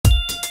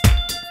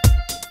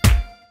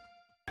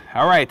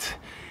All right.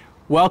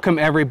 Welcome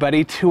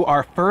everybody to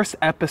our first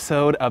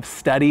episode of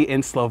Study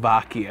in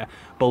Slovakia.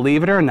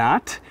 Believe it or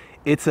not,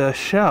 it's a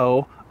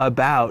show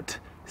about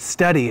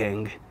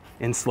studying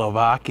in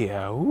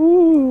Slovakia.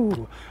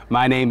 Ooh.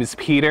 My name is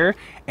Peter,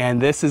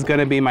 and this is going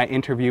to be my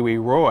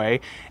interviewee, Roy.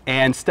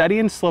 And Study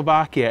in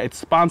Slovakia, it's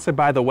sponsored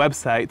by the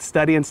website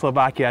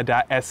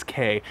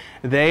studyinSlovakia.sk.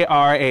 They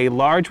are a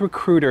large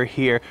recruiter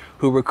here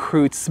who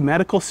recruits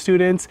medical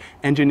students,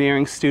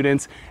 engineering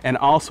students, and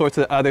all sorts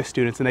of other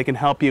students, and they can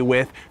help you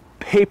with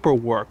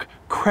paperwork,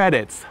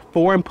 credits,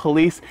 foreign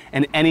police,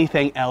 and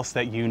anything else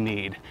that you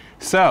need.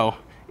 So,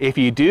 if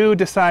you do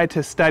decide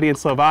to study in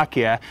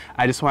Slovakia,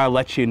 I just want to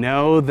let you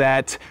know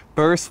that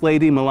First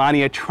Lady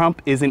Melania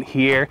Trump isn't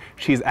here.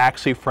 She's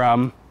actually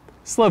from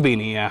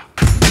Slovenia.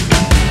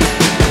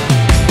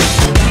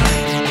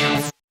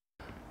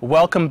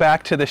 Welcome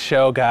back to the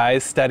show,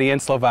 guys, Study in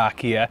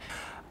Slovakia.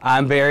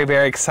 I'm very,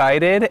 very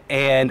excited,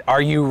 and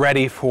are you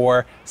ready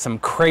for some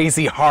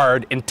crazy,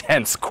 hard,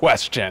 intense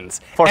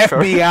questions? For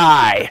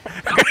FBI!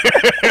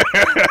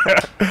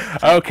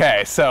 Sure.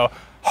 Okay, so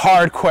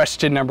hard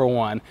question number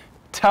one.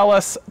 Tell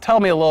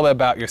me a little bit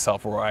about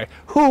yourself, Roy.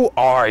 Who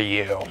are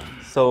you?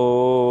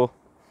 So,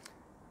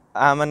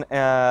 I'm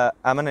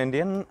an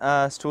Indian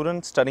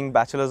student studying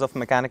Bachelor's of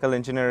Mechanical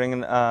Engineering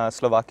in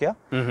Slovakia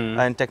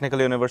and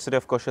Technical University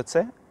of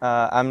Košice.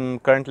 I'm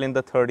currently in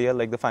the third year,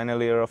 like the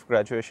final year of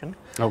graduation.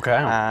 Okay.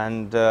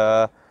 And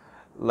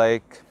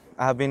like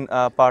I have been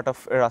part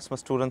of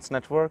Erasmus Students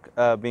Network,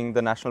 being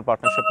the National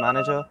Partnership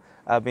Manager.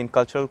 I've been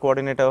Cultural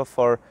Coordinator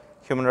for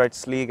Human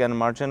Rights League and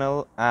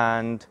Marginal,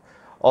 and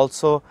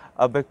also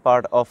a big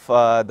part of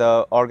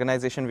the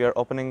organization we are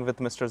opening with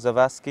Mr.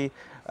 Zavasky,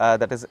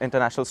 that is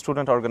International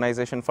Student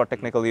Organization for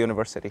Technical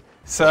University.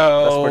 So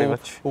that's pretty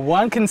much.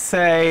 One can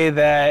say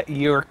that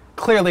you're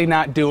clearly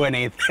not doing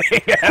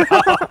anything at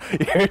all.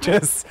 You're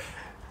just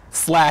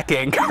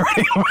slacking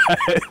pretty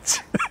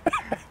much.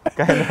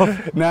 Kind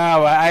of.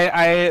 No,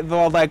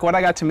 well, like when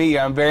I got to meet you,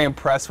 I'm very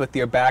impressed with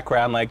your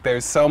background. Like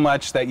there's so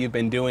much that you've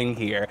been doing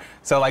here.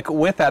 So like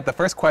with that, the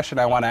first question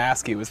I want to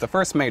ask you is the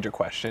first major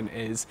question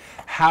is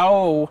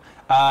how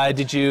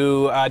did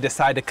you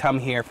decide to come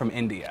here from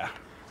India?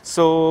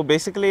 So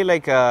basically,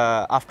 like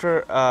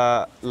after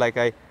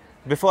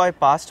before I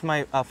passed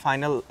my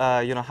final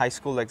high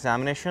school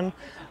examination,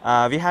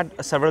 we had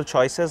several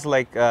choices,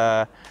 like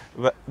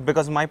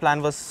because my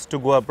plan was to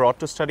go abroad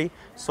to study.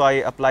 So I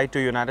applied to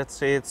United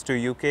States,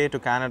 to UK, to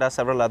Canada,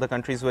 several other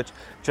countries which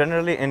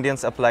generally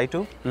Indians apply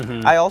to.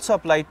 I also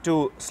applied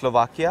to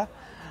Slovakia.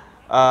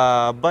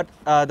 But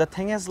the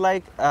thing is,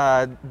 like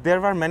there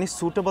were many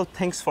suitable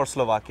things for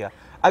Slovakia.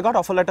 I got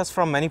offer letters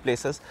from many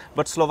places,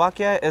 but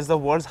Slovakia is the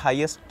world's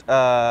highest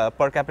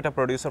per capita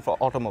producer for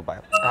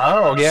automobile.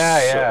 Oh,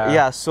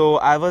 yeah. So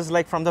I was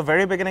like from the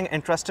very beginning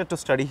interested to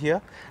study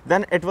here.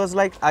 Then it was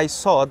like I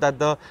saw that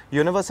the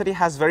university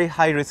has very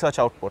high research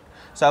output.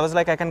 So I was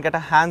like I can get a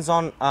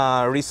hands-on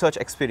research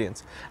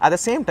experience. At the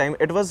same time,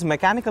 it was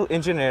mechanical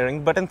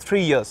engineering, but in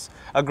 3 years,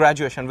 a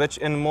graduation, which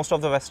in most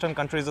of the Western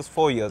countries is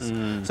 4 years.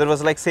 So it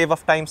was like save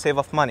of time, save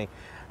of money.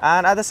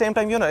 And at the same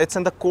time, it's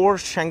in the core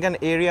Schengen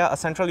area, a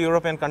Central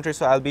European country,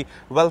 so I'll be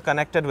well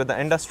connected with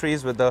the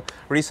industries, with the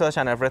research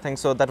and everything.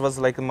 So that was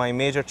like my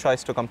major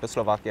choice to come to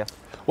Slovakia.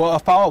 Well, a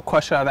follow-up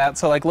question on that.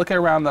 So like looking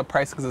around the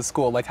prices of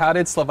school, like how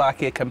did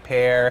Slovakia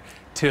compare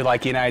to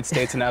like United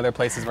States and other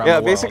places around the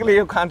world? Yeah, basically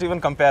you can't even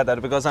compare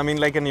that, because I mean,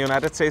 like in the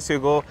United States you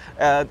go,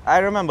 I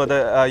remember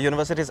the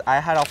universities I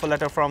had offer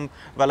letter from,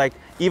 well, like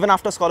even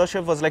after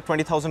scholarship was like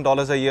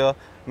 $20,000 a year,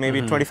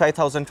 maybe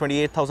 $25,000,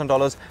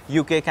 $28,000,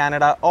 UK,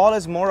 Canada, all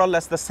is more or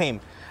less the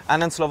same.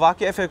 And in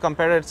Slovakia, if you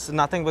compare it, it's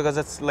nothing, because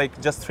it's like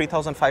just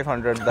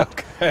 3,500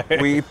 that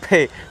we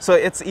pay. So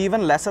it's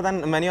even lesser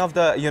than many of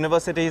the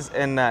universities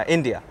in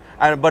India.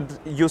 But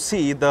you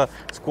see, the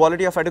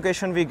quality of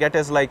education we get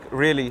is like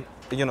really,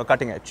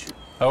 cutting edge.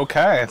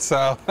 Okay,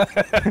 so,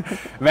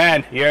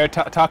 man, you're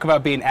talk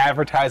about being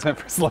advertisement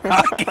for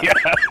Slovakia.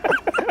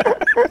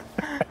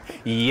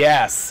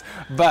 Yes,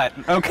 but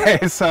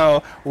okay,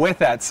 so with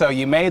that, so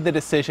you made the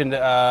decision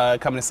to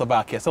come to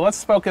Slovakia. So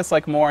let's focus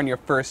like more on your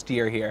first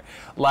year here.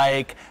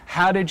 Like,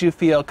 how did you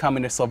feel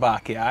coming to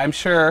Slovakia? I'm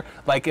sure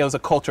like it was a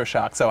culture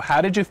shock. So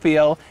how did you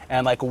feel,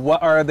 and like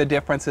what are the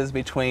differences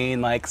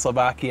between like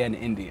Slovakia and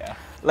India?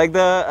 Like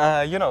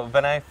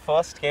when I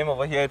first came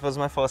over here, it was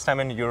my first time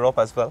in Europe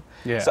as well.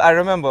 Yeah. So I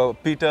remember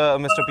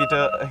Mr.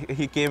 Peter,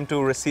 he came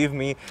to receive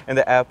me in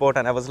the airport,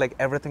 and I was like,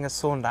 everything is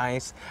so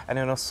nice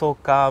and so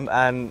calm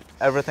and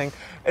everything.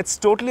 It's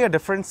totally a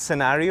different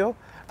scenario.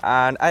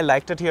 And I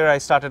liked it here. I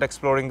started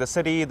exploring the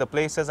city, the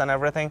places and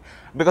everything,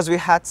 because we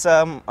had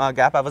some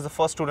gap. I was the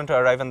first student to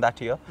arrive in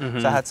that year.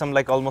 So I had some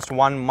like almost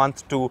 1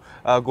 month to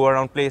go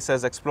around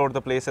places, explore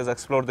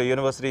the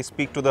university,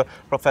 speak to the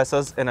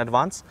professors in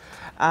advance.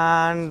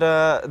 And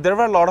there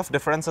were a lot of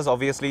differences,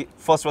 obviously.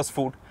 First was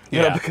food.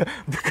 You know,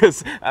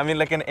 because I mean,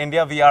 like in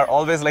India, we are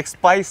always like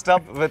spiced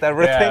up with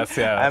everything. Yes.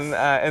 And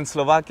in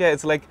Slovakia,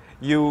 it's like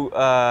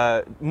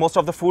most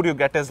of the food you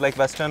get is like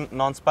Western,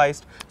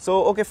 non-spiced.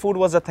 So okay, food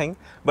was a thing,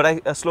 but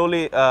I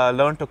slowly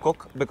learned to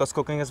cook, because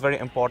cooking is very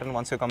important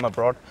once you come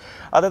abroad.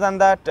 Other than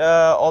that,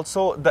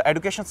 also the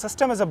education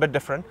system is a bit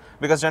different,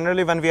 because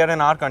generally when we are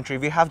in our country,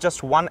 we have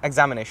just one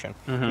examination.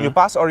 You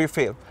pass or you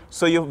fail.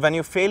 So when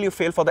you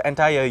fail for the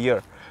entire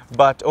year.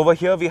 But over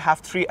here we have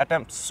 3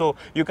 attempts, so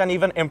you can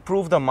even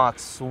improve the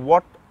marks.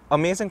 What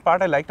amazing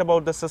part I liked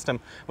about the system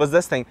was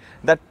this thing,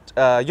 that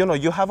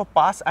you have a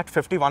pass at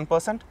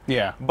 51%.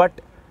 Yeah. But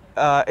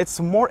it's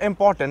more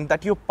important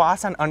that you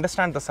pass and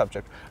understand the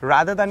subject,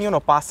 rather than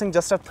passing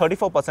just at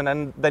 34%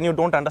 and then you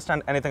don't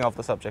understand anything of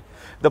the subject.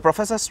 The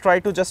professors try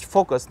to just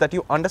focus that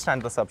you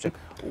understand the subject.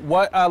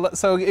 What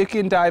so you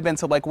can dive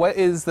into like what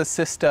is the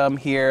system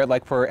here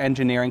like for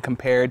engineering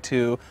compared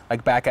to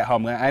like back at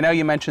home? I know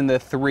you mentioned the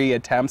 3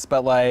 attempts,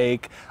 but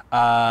like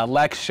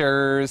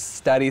lectures,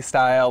 study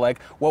style, like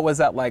what was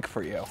that like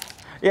for you?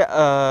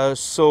 Yeah,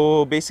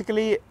 so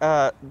basically,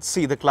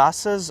 see, the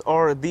classes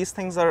or these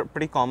things are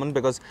pretty common,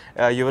 because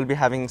you will be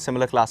having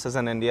similar classes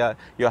in India,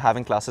 you're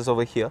having classes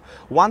over here.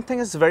 One thing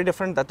is very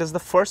different, that is the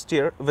first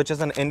year, which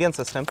is an Indian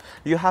system.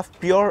 You have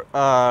pure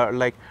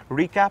like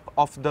recap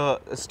of the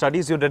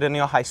studies you did in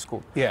your high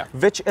school, yeah,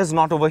 which is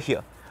not over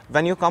here.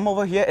 When you come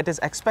over here, it is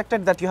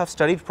expected that you have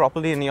studied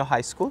properly in your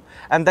high school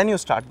and then you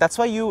start. That's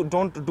why you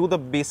don't do the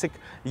basic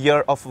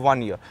year of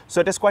 1 year.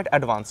 So it is quite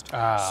advanced.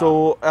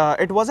 So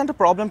it wasn't a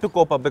problem to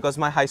cope up, because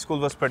my high school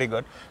was pretty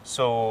good.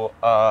 So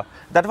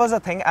that was a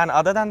thing. And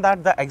other than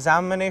that, the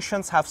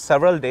examinations have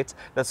several dates.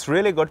 That's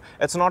really good.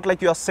 It's not like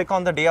you are sick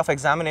on the day of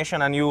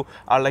examination and you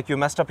are like you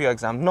messed up your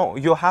exam. No,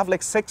 you have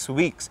like 6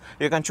 weeks.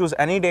 You can choose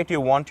any date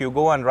you want. You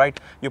go and write,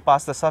 you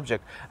pass the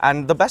subject.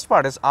 And the best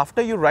part is,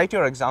 after you write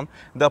your exam,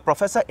 the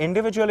professor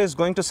individually is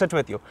going to sit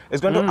with you, is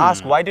going to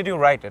ask, why did you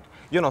write it?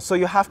 So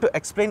you have to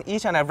explain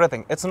each and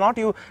everything. It's not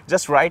you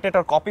just write it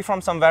or copy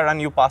from somewhere and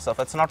you pass off.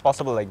 It's not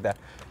possible like that.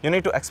 You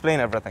need to explain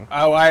everything.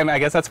 Oh, I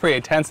guess that's pretty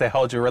intense. They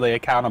hold you really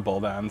accountable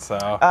then, so.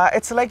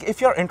 It's like,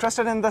 if you're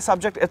interested in the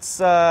subject, it's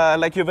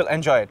like you will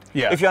enjoy it.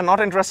 Yeah. If you're not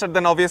interested,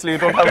 then obviously you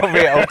don't have a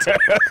way out.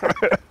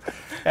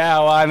 Yeah,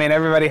 well, I mean,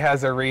 everybody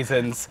has their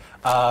reasons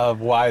of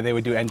why they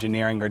would do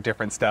engineering or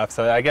different stuff.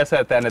 So I guess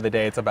at the end of the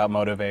day, it's about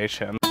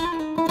motivation.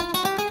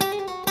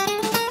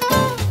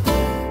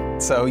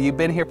 So you've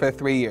been here for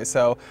 3 years.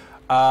 So,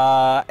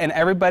 and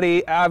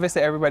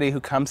obviously everybody who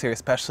comes here,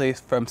 especially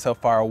from so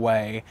far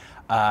away,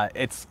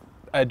 it's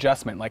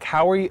adjustment. Like,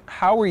 how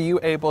are you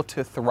able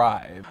to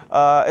thrive?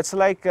 It's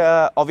like,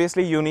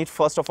 obviously you need,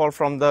 first of all,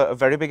 from the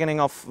very beginning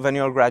of when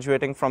you're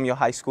graduating from your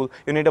high school,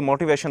 you need a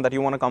motivation that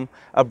you want to come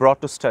abroad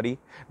to study.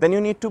 Then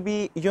you need to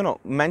be,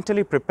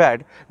 mentally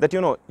prepared that,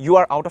 you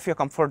are out of your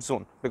comfort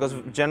zone. Because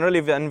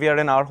generally when we are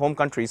in our home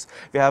countries,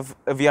 we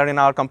are in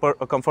our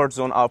comfort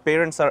zone, our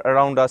parents are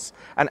around us,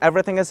 and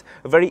everything is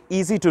very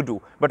easy to do.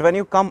 But when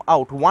you come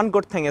out, one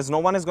good thing is no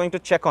one is going to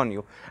check on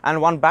you. And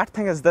one bad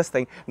thing is this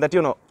thing, that,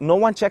 no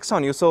one checks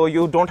on you, so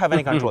you don't have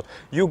any control.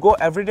 You go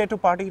every day to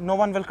party, no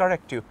one will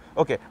correct you.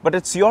 Okay, but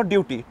it's your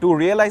duty to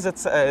realize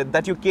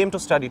that you came to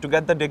study, to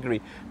get the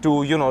degree,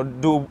 to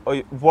do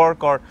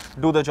work or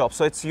do the job.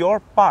 So it's your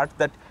part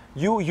that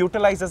you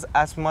utilize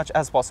as much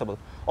as possible.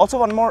 Also,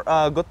 one more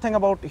good thing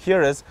about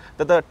here is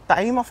that the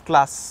time of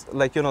class,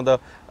 like the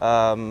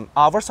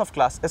hours of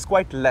class is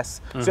quite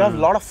less. So you have a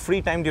lot of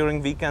free time during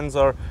weekends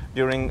or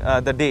during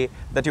the day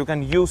that you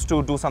can use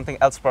to do something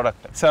else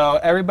productive. So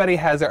everybody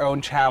has their own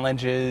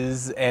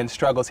challenges and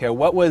struggles here.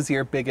 What was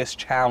your biggest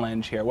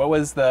challenge here? What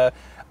was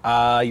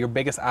your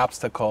biggest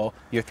obstacle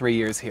your 3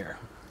 years here?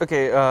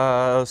 Okay,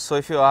 so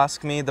if you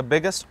ask me, the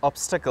biggest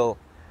obstacle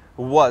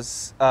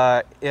was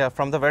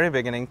from the very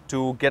beginning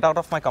to get out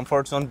of my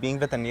comfort zone, being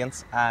with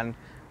Indians and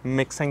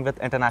mixing with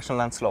international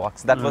and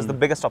Slovaks. That was the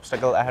biggest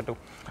obstacle I had to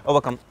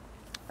overcome,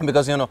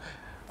 because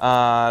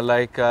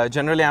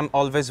generally I'm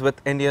always with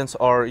Indians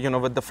or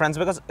with the friends,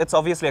 because it's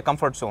obviously a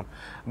comfort zone.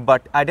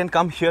 But I didn't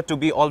come here to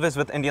be always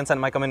with Indians and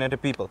my community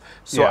people.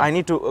 So I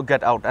need to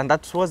get out, and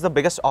that was the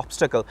biggest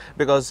obstacle.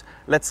 Because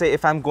let's say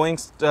if I'm going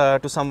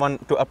to someone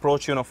to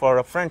approach for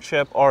a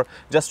friendship or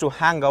just to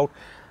hang out,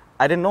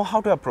 I didn't know how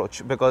to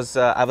approach, because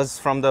I was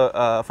from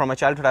my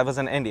childhood I was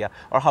in India,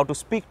 or how to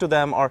speak to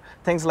them or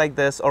things like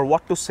this, or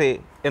what to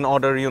say in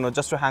order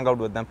just to hang out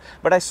with them.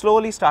 But I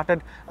slowly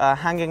started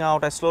hanging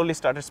out. I slowly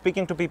started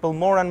speaking to people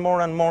more and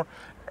more and more.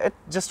 It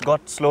just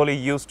got slowly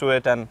used to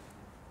it, and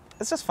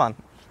it's just fun.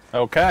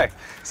 Okay,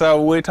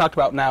 so we talked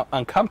about now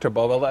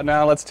uncomfortable, but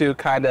now let's do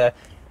kind of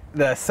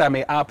the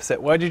semi-opposite.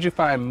 What did you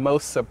find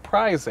most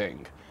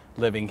surprising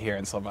living here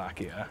in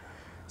Slovakia?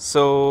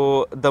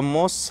 So the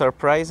most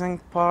surprising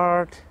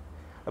part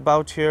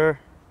about here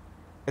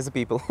is the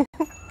people.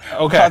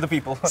 Okay. The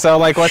people. So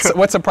like,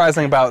 what's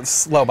surprising about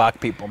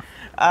Slovak people?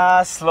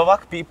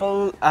 Slovak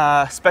people,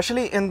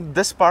 especially in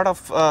this part of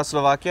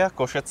Slovakia,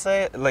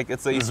 Košice, like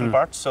it's the eastern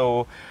part.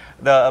 So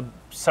the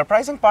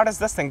surprising part is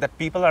this thing, that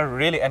people are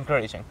really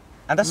encouraging.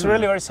 And that's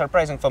really very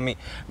surprising for me,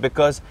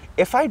 because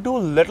if I do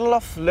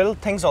little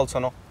things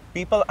also,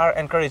 people are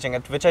encouraging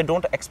it, which I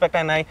don't expect,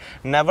 and I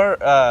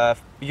never,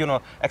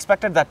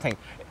 expected that thing.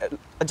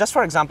 Just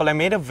for example, I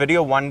made a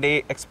video one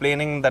day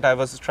explaining that I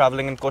was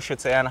traveling in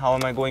Košice and how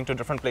am I going to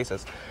different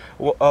places.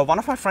 One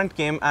of my friends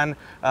came and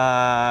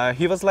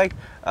he was like,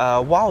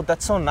 wow,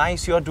 that's so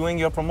nice,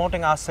 you're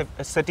promoting our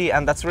city,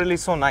 and that's really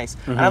so nice.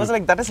 And I was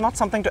like, that is not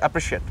something to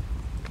appreciate,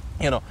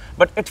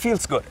 but it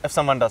feels good if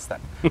someone does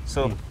that.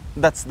 So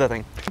that's the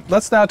thing.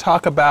 Let's now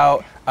talk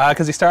about,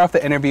 because you start off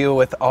the interview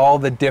with all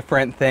the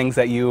different things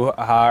that you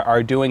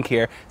are doing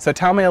here. So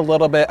tell me a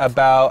little bit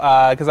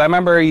about, because I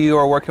remember you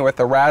were working with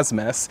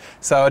Erasmus.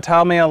 So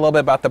tell me a little bit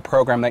about the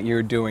program that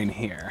you're doing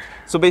here.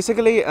 So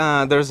basically,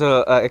 there's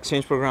a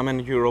exchange program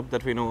in Europe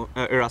that we know,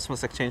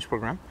 Erasmus exchange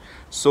program.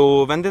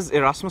 So when these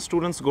Erasmus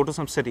students go to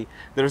some city,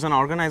 there is an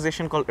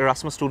organization called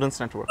Erasmus Students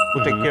Network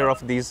who take care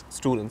of these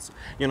students.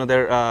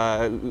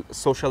 Their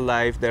social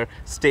life, their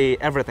stay,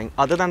 everything.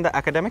 Other than the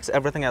academics,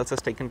 everything else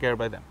is taken care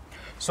by them.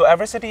 So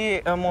every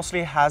city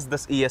mostly has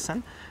this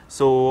ESN.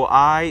 So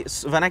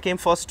when I came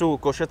first to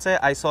Košice,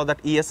 I saw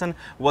that ESN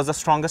was the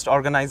strongest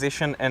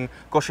organization in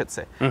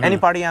Košice. Any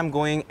party I'm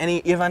going, any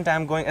event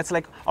I'm going, it's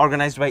like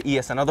organized by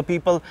ESN. Other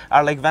people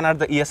are like, when are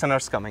the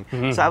ESNers coming?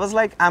 So I was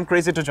like, I'm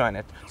crazy to join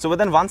it. So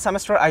within one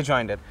semester, I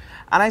joined it.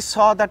 And I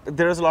saw that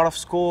there is a lot of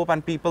scope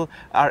and people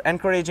are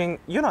encouraging,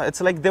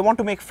 it's like they want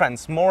to make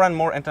friends, more and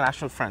more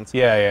international friends.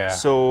 Yeah.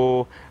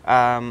 So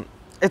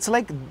it's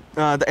like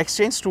the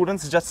exchange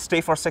students just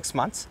stay for 6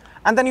 months.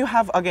 And then you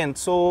have again,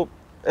 so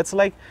it's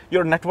like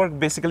your network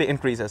basically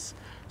increases.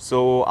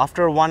 So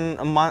after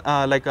 1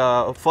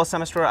 month, first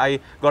semester, I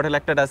got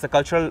elected as the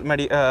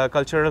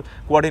cultural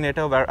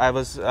coordinator, where I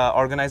was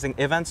organizing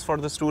events for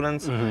the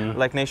students,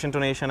 like nation to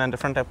nation and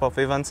different type of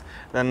events.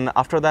 Then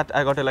after that,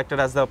 I got elected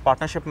as the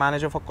partnership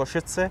manager for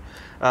Košice,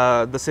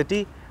 the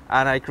city.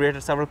 And I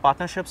created several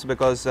partnerships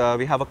because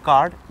we have a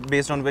card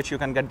based on which you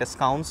can get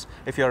discounts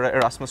if you're an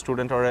Erasmus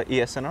student or an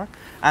ESNer.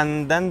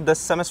 And then this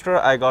semester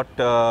I got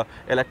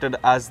elected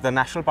as the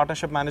national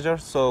partnership manager.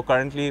 So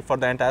currently for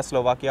the entire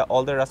Slovakia,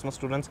 all the Erasmus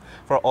students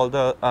for all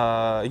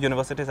the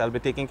universities, I'll be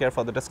taking care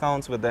for the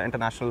discounts with the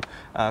international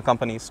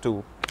companies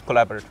to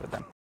collaborate with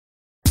them.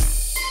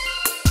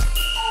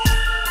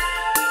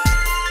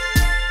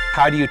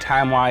 How do you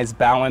time-wise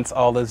balance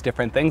all those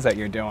different things that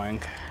you're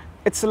doing?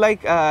 It's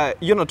like, to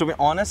be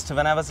honest,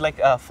 when I was like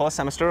first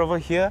semester over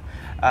here,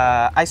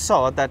 I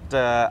saw that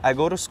I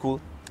go to school,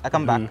 I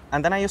come back,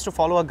 and then I used to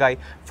follow a guy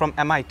from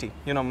MIT,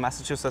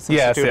 Massachusetts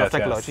Institute of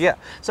Technology. Yeah.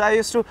 So I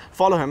used to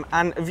follow him,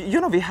 and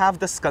we have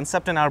this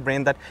concept in our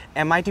brain that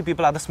MIT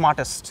people are the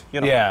smartest,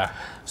 Yeah.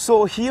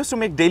 So he used to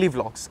make daily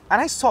vlogs,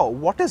 and I saw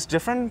what is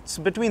difference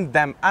between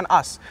them and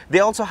us. They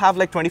also have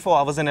like 24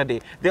 hours in a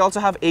day. They also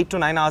have 8 to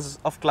 9 hours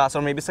of class,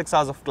 or maybe 6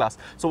 hours of class.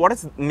 So what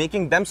is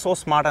making them so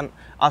smart and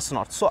us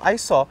not? So I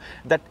saw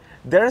that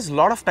there is a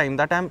lot of time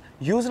that I'm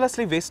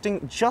uselessly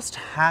wasting just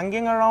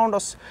hanging around,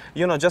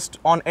 or just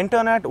on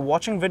internet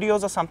watching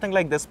videos or something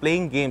like this,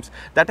 playing games.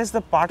 That is the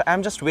part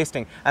I'm just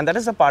wasting, and that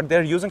is the part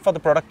they're using for the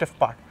productive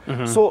part.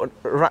 So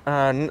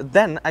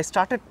then I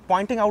started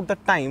pointing out the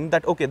time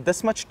that, okay,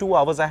 this much 2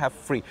 hours I have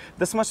free,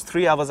 this much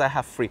 3 hours I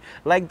have free.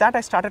 Like that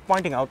I started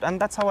pointing out, and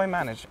that's how I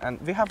manage,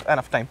 and we have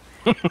enough time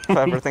for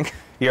everything.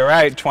 You're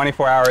right,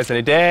 24 hours in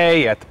a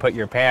day, you have to put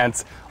your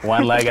pants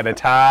one leg at a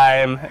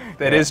time.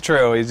 It is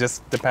true, it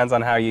just depends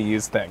on how you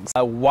use things.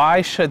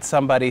 Why should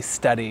somebody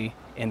study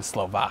in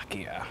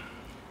Slovakia?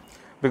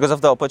 Because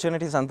of the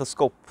opportunities and the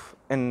scope,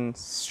 in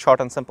short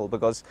and simple,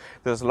 because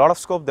there's a lot of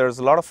scope, there's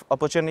a lot of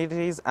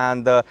opportunities,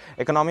 and the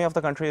economy of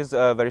the country is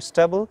very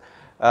stable.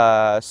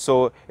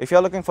 So if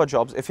you're looking for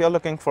jobs, if you're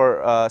looking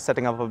for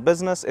setting up a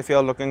business, if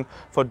you're looking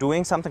for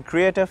doing something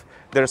creative,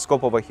 there is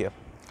scope over here.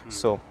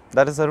 So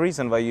that is the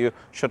reason why you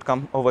should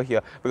come over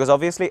here, because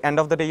obviously end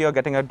of the day you're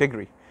getting a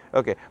degree.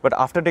 Okay, but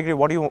after degree,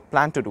 what do you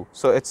plan to do?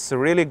 So it's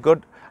really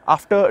good.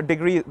 After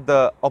degree,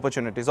 the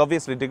opportunities.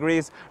 Obviously, degree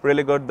is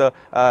really good. The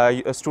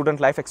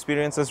student life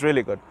experience is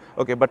really good.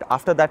 Okay, but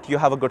after that, you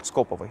have a good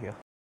scope over here.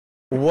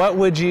 What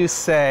would you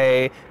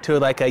say to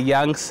like a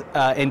young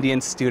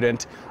Indian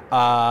student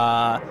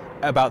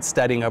about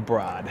studying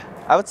abroad?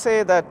 I would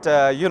say that,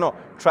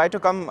 try to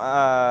come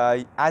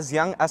as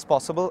young as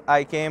possible.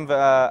 I came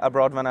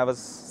abroad when I was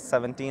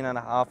 17 and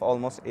a half,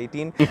 almost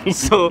 18.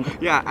 So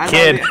yeah, as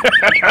Kid.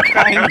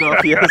 kind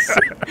of, yes.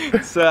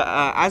 So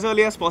as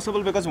early as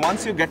possible, because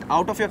once you get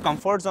out of your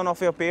comfort zone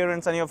of your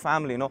parents and your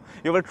family,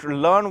 you will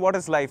learn what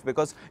is life,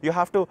 because you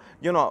have to,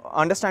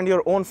 understand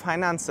your own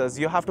finances.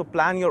 You have to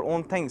plan your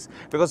own things,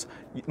 because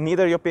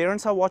neither your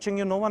parents are watching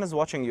you, no one is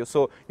watching you.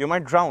 So you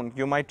might drown,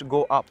 you might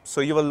go up.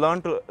 So you will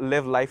learn to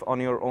live life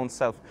on your own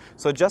self.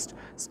 So just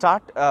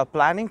start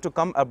planning to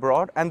come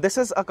abroad, and this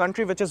is a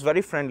country which is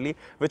very friendly,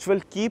 which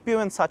will keep you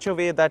in such a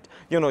way that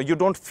you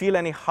don't feel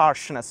any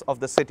harshness of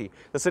the city.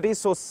 The city is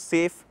so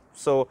safe.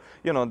 So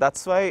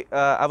that's why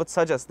I would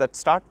suggest that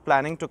start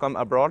planning to come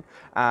abroad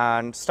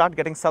and start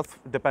getting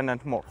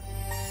self-dependent more.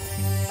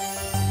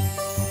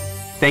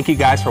 Thank you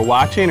guys for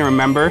watching, and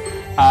remember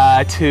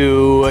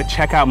to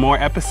check out more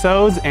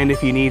episodes, and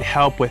if you need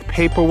help with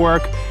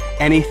paperwork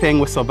anything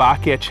with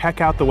Slovakia,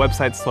 check out the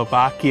website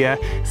Slovakia,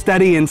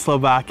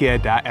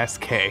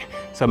 studyinSlovakia.sk.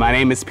 So my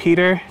name is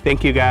Peter.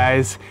 Thank you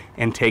guys,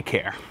 and take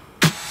care.